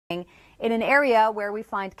in an area where we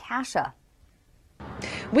find Kasia.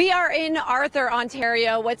 We are in Arthur,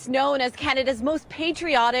 Ontario, what's known as Canada's most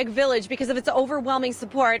patriotic village because of its overwhelming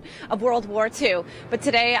support of World War II. But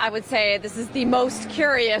today, I would say this is the most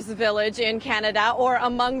curious village in Canada, or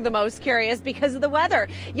among the most curious, because of the weather.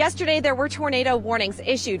 Yesterday, there were tornado warnings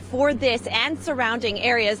issued for this and surrounding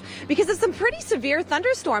areas because of some pretty severe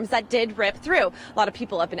thunderstorms that did rip through. A lot of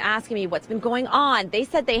people have been asking me what's been going on. They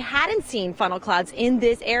said they hadn't seen funnel clouds in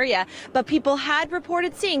this area, but people had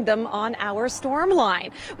reported seeing them on our storm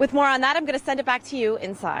line. With more on that, I'm going to send it back to you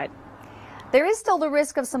inside. There is still the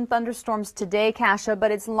risk of some thunderstorms today, Kasia,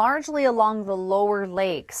 but it's largely along the lower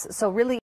lakes. So really